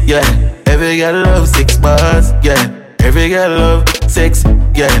 6, yeah. Every girl love 6 bars, yeah. Every girl love 6,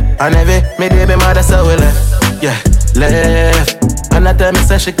 yeah. And every me day me mother so we left, yeah. Left. And I tell me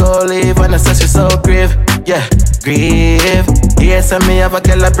say she go leave, and I say she so grieve, yeah. Grieve. Yes, and me have a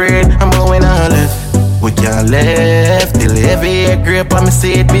girl a brain, I'm going on left. We can't left till every grape on me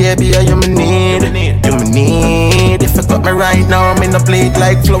seed, baby, you me need. You me need. If you cut me right now, I'm in a plate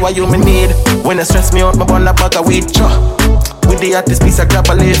like flour, you me need. When you stress me out, my bun a bag of weed, with the hottest piece of grab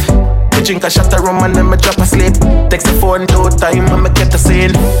a leaf. Me drink a shot of rum and then me drop a sleep. Text the phone 2 times and me get a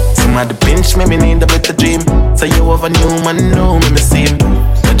scene. Somebody pinch me need a better dream. So you have a new man, know me seem.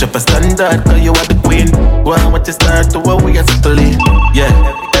 I drop a standard, cause you are the queen. Go on what you start to what we are settle in. Yeah,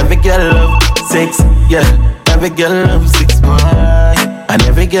 every girl love 6, yeah. Every girl love 6, boy. And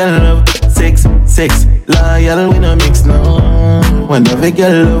every girl love 6. Loyal, we no mix, no. When every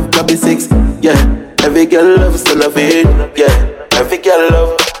girl love copy 6, yeah. Every girl love son of it, yeah. Every girl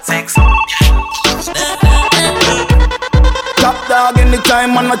love 6. Top dog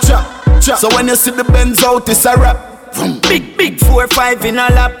anytime on a chop. So when you see the Benz out, it's a rap. Big 4-5 in a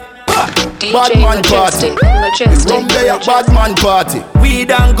lap. Bad man party. Rum there, bad man party.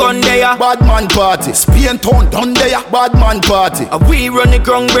 Weed and gun there, bad man party. Spain town down there, bad man party. We run the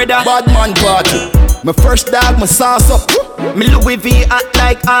ground, brother, bad man party. My first dog, my sauce up. Me Louis V act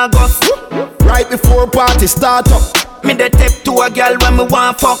like August. Right before party start up. Me the tip to a girl when me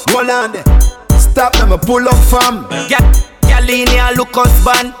want fuck. Hold on there. Stop them, me pull up fam. Girl in here look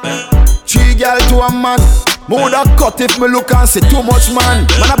husband. 3 girl to a man. More that cut if me look and see too much man.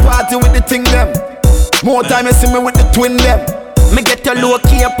 Man a party with the thing them. More time you see me with the twin them. Me get a low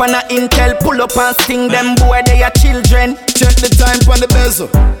key up on a intel. Pull up and sting them boy they are children. Check the time on the bezel.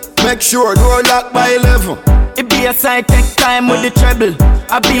 Make sure door lock by 11. It be a side take time with the treble.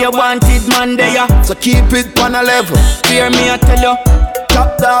 I be a wanted man there. So keep it on a level. Hear me I tell you.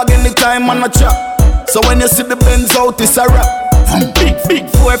 Top dog anytime on a chop. So when you see the Benz out it's a rap. Big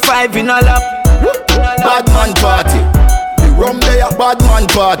 4-5 in a lap. Bad man party. The rum there, bad man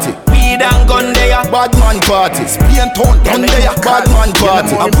party. We weed and gun there. Bad man parties, paint on down there. Bad man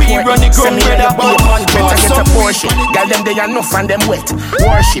party, and we run the ground with a bad man party. Better get a portion, girl them they enough and them wet.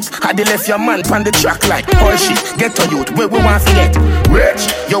 Worship, had they left your man on the track like horseshit. Get to youth, where we want to get rich.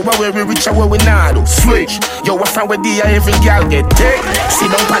 Yo, where we rich and where we not do. Switch, yo, what from where the every girl get take.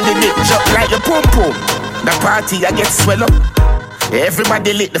 Sit down on the dick, jump like a pum pum. The party I get swell up.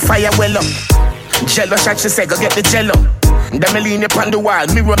 Everybody lit the fire well up. Jello shot, she say go get the jello. Then me lean upon the wall,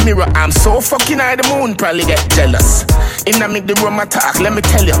 mirror, mirror. I'm so fucking high, the moon probably get jealous. Inna make the room attack, let me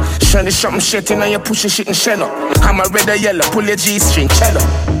tell you. Shiny something shit inna you push shit and shell up. I'm a red or yellow, pull your G-string, cello.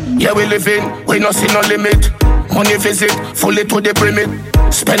 Yeah, we living, we no see no limit. Money visit, fully to the brim it.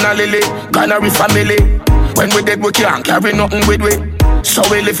 Spend a lily, Ghana family. When we dead, we can't carry nothing with we. So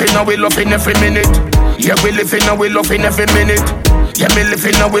we living now, we loving every minute. Yeah, we living now, we loving every minute. Yeah, me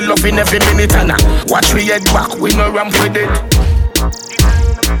living now, we loving every minute. And watch we head back, we no ramp with it.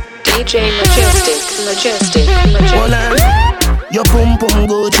 DJ Majestic. Hold on. Your pum pum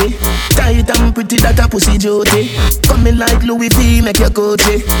Gucci, tight and pretty that a pussy Jody. Coming like Louis V, make your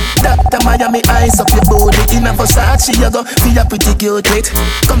Gucci. Dr. Miami, eyes up your body. In a Versace, you go feel a pretty cute it.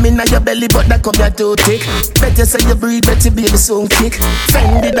 Come in at your belly, but that come your too thick. Better say you breathe, better baby so kick.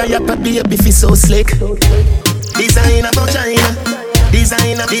 Fendi diaper, baby feel so slick. Designer vagina,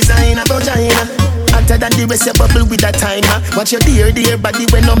 designer vagina. Hotter than the rest, you bubble with a timer. Watch your dear body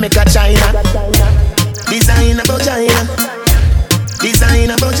when no make a China. Designer vagina.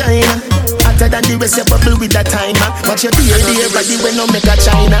 Designer vagina. Hotter than the rest, you bubble with a timer. Watch your dear body when no make a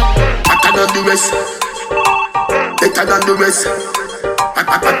China. Hotter than the rest. Better than the rest.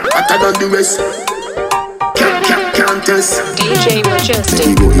 Hotter than the rest. Can't test. DJ Majestic. Make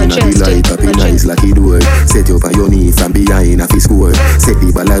you go in and be light up in eyes like it door. Set you up on your knee from behind a fist score. Set the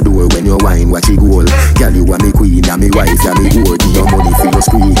ball a door when you wine, watch it goal. Girl, you are me queen, and me wife, and me whore. Give your money for your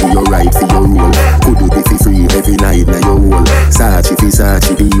screen, give your right for your role. Could do it for free every night now your whole. Sachi for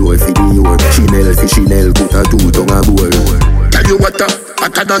Sachi, be your for the your. Chanel for Chanel, put a two tongue a bowl. Tell you what,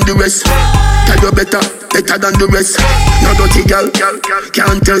 hotter than the rest. Tell you better than the rest. No dirty girl,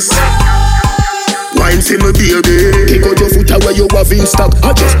 can't test. Wine for me baby. Kick out your foot away you have in stock.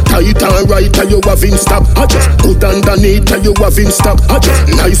 I just tight and right and you have in stock. I just good underneath and you have in stock. I just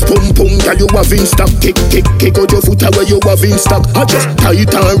nice pum pum and you have in stock. Kick out your foot away you have in stock. I just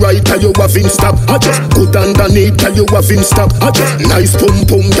tight and right and you have in stock. I just good underneath and you have in stock. I just nice pum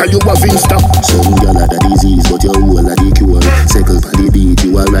pum and you have in stock. Some girl had a disease but your whole a the cure. Circle for the beat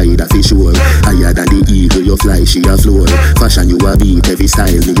you a ride a fish sure. Higher than the eagle you fly she a floor. Fashion you a beat every style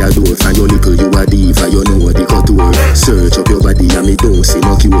me a door. From your little you a diva you know the couture. Search up your body and me don't see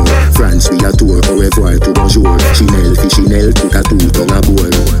no cure. France we a tour au revoir to bonjour. Chanel fi Chanel put a two tongue a bowl.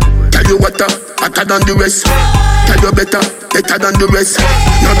 Tell you what hotter than the rest. Tell you better than the rest.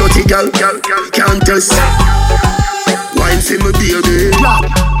 No dirty girl can't test. Wine for me baby.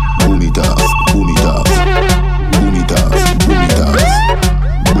 Boom it off, boom it off. Boom it off, boom it off.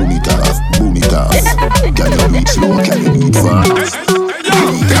 Boom it off, boom it off. Can you beat slow, can you beat fast?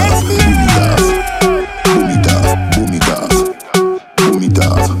 Boom it off, boom it off. Boom it off, boom it off. Boom it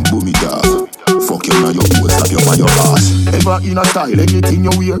off, boom it off. Fuck you now your hole, slap you on your ass. Ever in a style, anything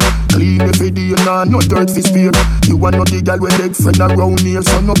you wear. Clean every day, nah, no dirt fi spear. You want no the girl with leg friend around here.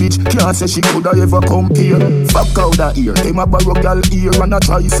 So no bitch can't say she coulda ever compare. Fuck out that ear, them a borrow girl ear. And a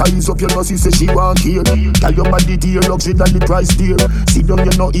try size up your nose, say she want here. Tell your body dear, luxury than the price dear. Sit down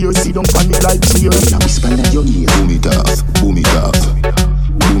you no ear, sit down panic like cheer. Now whisper in your ear. Boom it off, boom it off.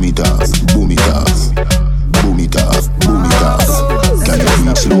 Boom it off, boom it off. Boom it off, boom it off. Can you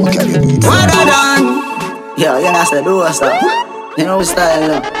beat slow, can you beat fast? What I done? Yo, you know say do a stop. You know style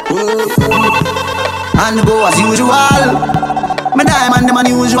now. And go as usual. My diamond them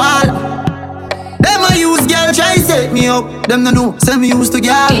unusual. Them a use girl try set me up. Them no know say me used to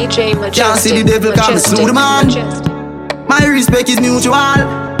girl. DJ Majestic. Can't see the devil come slew the man. My respect is mutual.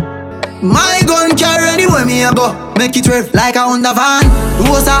 My gun carry anywhere me a go. Make it rev like a Honda van.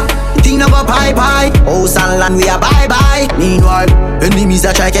 Rosa, the thing no go pie. House and land we a bye. Meanwhile, enemies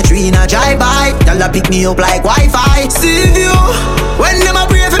a try catch we in a drive-by. Y'all a pick me up like Wi-Fi. See you when them a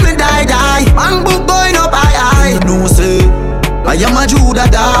pray for me die. Man book going up high. You know say I am a Judah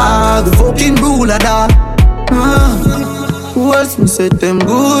dog, fucking ruler dog. Who else me said them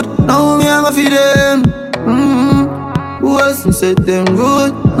good? Now me a go feed them. Who else me said them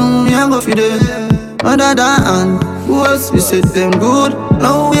good? Now me a go feed them. Other than who else we said them good?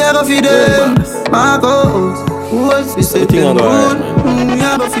 Now we a go feed them. Marcos. Who else we said them good? Now we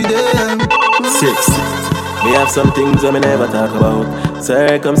a go feed them. 6. Me have some things that me never talk about.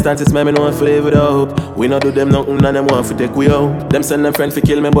 Circumstances make me know if live without hope. We not do them nothing and them want to take we out. Them send them friends to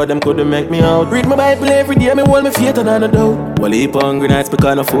kill me but them couldn't make me out. Read my Bible every day, me hold me faith and I don't doubt. Well, heap hungry nights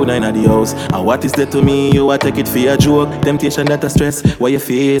because no food in the house. And what is that to me? You a take it for a joke. Temptation that a stress, why you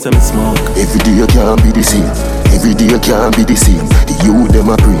face and me smoke. Every day can't be the same. Every day can't be the same. The youth them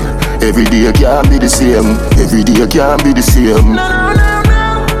a pray. Every day can't be the same. Every day can't be the same.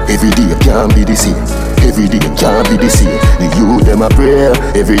 Every day can't be the same. Every day can't be the same. The youth them a pray.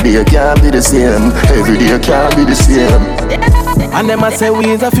 Every day can't be the same. Every day can't be the same. And them a say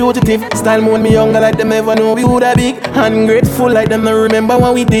we is a fugitive. Style mode me younger like them ever know we woulda big. Ungrateful like them no remember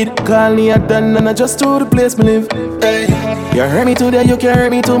what we did. Call me a done and I just to the place me live. Hey. You hurt me today, you can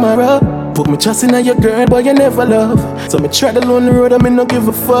hurt me tomorrow. Put me trust in your girl, but you never love. So me try the lonely road and me no give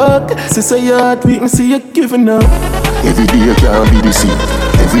a fuck. Sister your heart weak, me see you giving up. Every day can't be the same.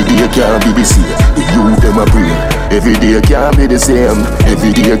 Every day can't be the same. The youth them a pray. Every day can't be the same.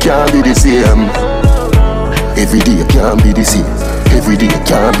 Every day can't be the same. Every day can't be the same. Every day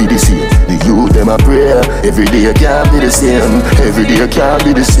can't be the same. The youth them a pray. Every day can't be the same. Every day can't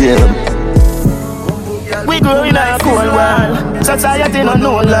be the same. We grow in a cold world. Society no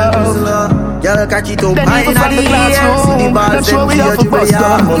know love. Y'all catch it up. I in the classroom. See the balls them for your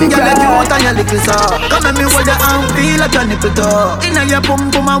jewelry. Y'all make you out and your little soul. Come and me hold your arm, feel like your nipple toe. Inna your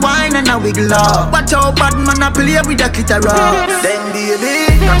pum pum a wine and a wiggle up. Watch out, bad man a play with the clitoris. Then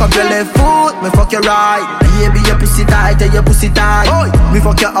baby, cock up your left foot, me fuck your right. Baby, your pussy tight, your pussy tight. Me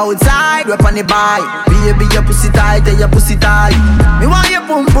fuck your outside, rep on the bike. Baby, your pussy tight, your pussy tight. Me want your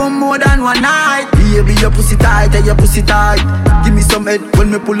pum pum more than one night. Baby, your pussy tight, your pussy tight. Give me some head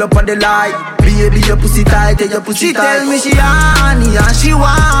when me pull up on the light. Baby, your pussy tight, your pussy tight. She tell me she honey and she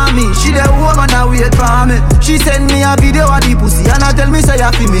want me. She the woman that wait for me. She send me a video of the pussy and I tell me say you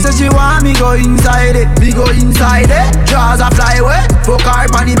feel me. Say she want me go inside it, me go inside it. Jaws a fly away, fuck her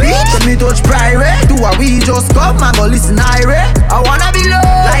on the beach. Let me touch private. Do a we just come and go listen irate. I wanna be low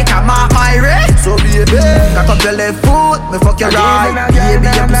like a Myre. So baby, cock up your left foot, me fuck your right. Baby,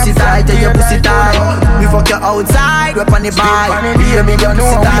 your pussy tight, your pussy tight. Me fuck your outside, rep on the bike. Baby, your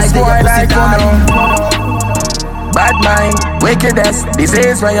pussy tight, your pussy tight. Bad mind, wickedness,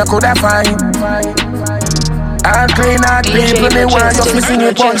 disease where you coulda find. All clean, people me want just me sing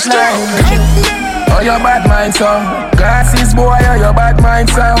your punchline. Oh, your bad mind, so glasses boy, oh, your bad mind,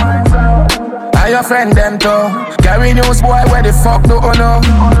 so and your friend them too. Carry news boy, where the fuck do you know?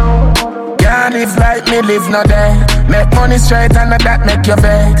 Can't live like me, live no day. Make money straight and that make you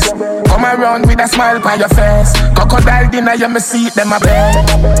vex. Come around with a smile on your face. Crocodile dinner, you me see them a bed.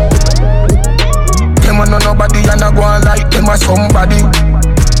 Them a know nobody and a go on like them a somebody.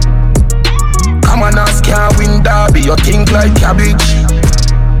 Come on ask can't win derby, you think like cabbage.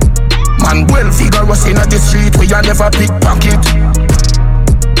 Man well figure us in the street where you never pickpocket.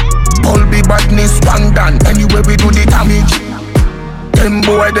 All be badness pandan, anyway we do the damage. Them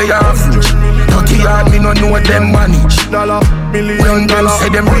boy they average, 30 yard me no know them manage. When them say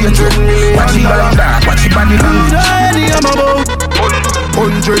them rage, watch it on that, watch it body language.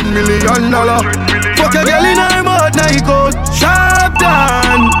 $100 million. Fuck a girl in her mouth, now he goes sharp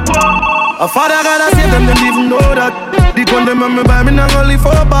down. A father gotta save them even know that. The gun them on me buy me not only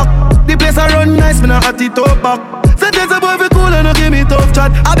 4 back. The place I run nice, me not at it up back. Say there's a boy fi cool and no give me tough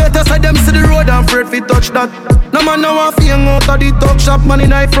chat. I better side them see the road and afraid fi touch that. No man no want fi hang out of the talk shop. Man in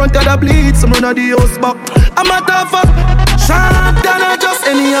the front of the bleed, some run of the house back. I'm a tough up, sharp down or just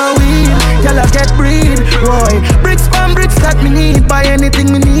any weed. Y'all get breed, Roy. Bricks from bricks that me need. Buy anything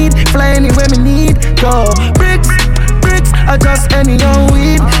me need, fly anywhere me need. Go bricks, I just any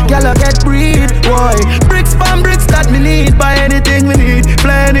weed. Y'all get breed, Roy. Bricks from bricks that me need. Buy anything me need,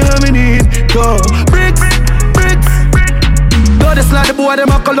 fly anywhere me need. Go bricks. Though this like the boy them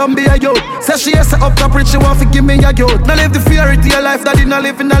a Columbia yo. Say she is up top rich, she want to give me a yo. Now live the fairy tale life that did not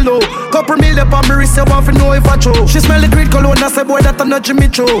live in a low. Couple million on me wrist, I want to know if I true. She smell the green cologne, I say boy that I'm not Jimmy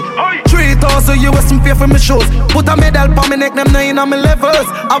Choo. 3,000 US some pay for me shows. Put a medal on me neck, them 9 on me levels.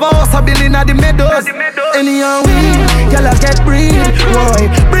 Have a house a building at the meadows. Anyhow we, y'all get breed, Roy.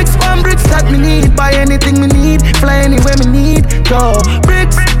 Bricks from bricks that me need. Buy anything me need, fly anywhere me need. Go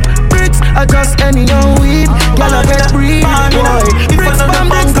bricks, I just any weed. Y'all get breed, boy. Bricks from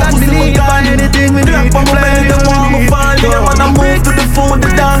bricks that me need. Buy anything me need, fly anywhere me need. Go move to the phone, the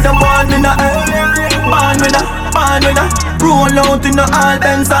down, the one in the air. Born with a roll out in the all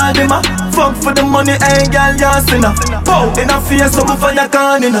Benz all them a fuck for the money, hey girl, you sinner. Pow, in a face, so for your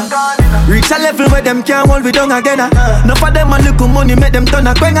corner. Reach a level where them can't hold we down again. Enough of them a little money, make them turn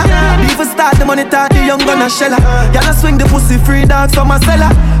a quenga. Even start the money talk, the young gun a shella. Y'all a swing the pussy free dog, so my seller.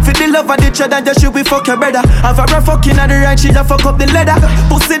 Fit the love of the cheddar, just should we fuck your brother. Have a fucking at the right, she just fuck up the leather.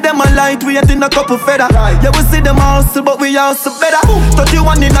 Pussy them a light, we ain't in a couple feather. Yeah, we see them hustle, but we also better.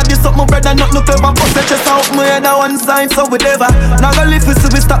 31 in a this up, my brother, not no clever. Bust the chest out, my head on one side, so we never. Now go live, we see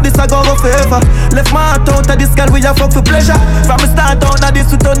we stop this, I go forever. Left my heart out of this girl, we a fuck for pleasure. From the start out of this,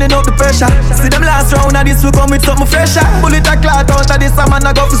 we turning out the pressure. See them last round of this, we come with something fresher. Bullet a clot out of this, a man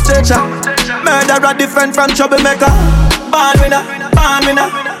a go for stretcher. Murderer different from troublemaker. Born winner, born winner.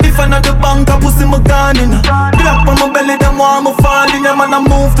 If I not the bank, I pussy my gun in. Black on my belly, them want me fall in. Man, I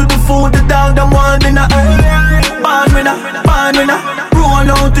move to the food, the dog, them want in. Born winner, born winner. Roll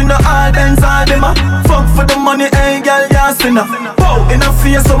out in the all ends, all them. Fuck for the money, hey girl, yeah, sinner. Pow, in a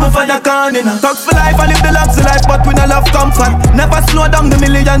face, so we fire can in. Talk for life, I live the luxury life, but we no love comfort. Never slow down, the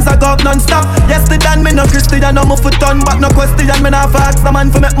millions I go up non-stop. Yesterday, me no Christian, no me foot on, but no question, me not ask the man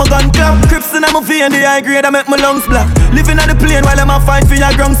for make my gun clap. Crips in my V and the high grade, I make my lungs black. Living on the plane while I'm a fight for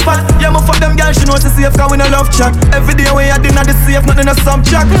your ground spot. Yeah, me fuck them girls, she know she safe, cause we no love chat. Every day we a dinner, the safe, nothing a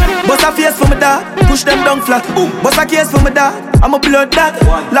subtract. Bust a face for me dog, push them down flat. Bust a case for me dog, I'm a blood dad.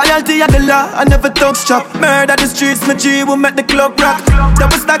 Loyalty at the law, I never talk shop. Murder the streets, my G will make the club rock.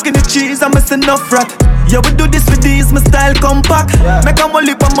 Double stacking the cheese, I'm missing enough rat. Yeah, we do this with these, my style compact. Make a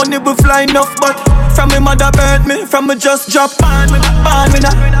money for money, we fly enough, but from me mother birth me, from me just drop. Born winner, born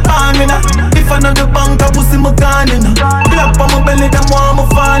winner. If I know the bank, I pussy my gun in. Black on my belly, them want me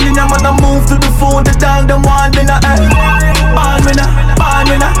fall in. Man, I move to the food, the dog, them want in. Born winner, born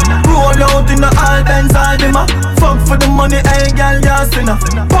winner. Roll out in the all ends, all them. Fuck for the money, hey girl, yeah, sinner.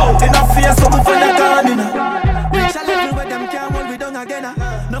 Pow, in a face, so we for the gun in. Reach a level where them can't hold we down again.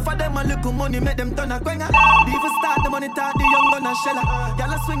 Enough of them a little money, make them turn a quenga. Even start the money, talk the young gun a sheller.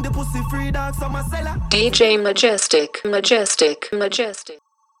 Y'all swing the pussy free dog, so my seller. DJ Majestic, Majestic, Majestic.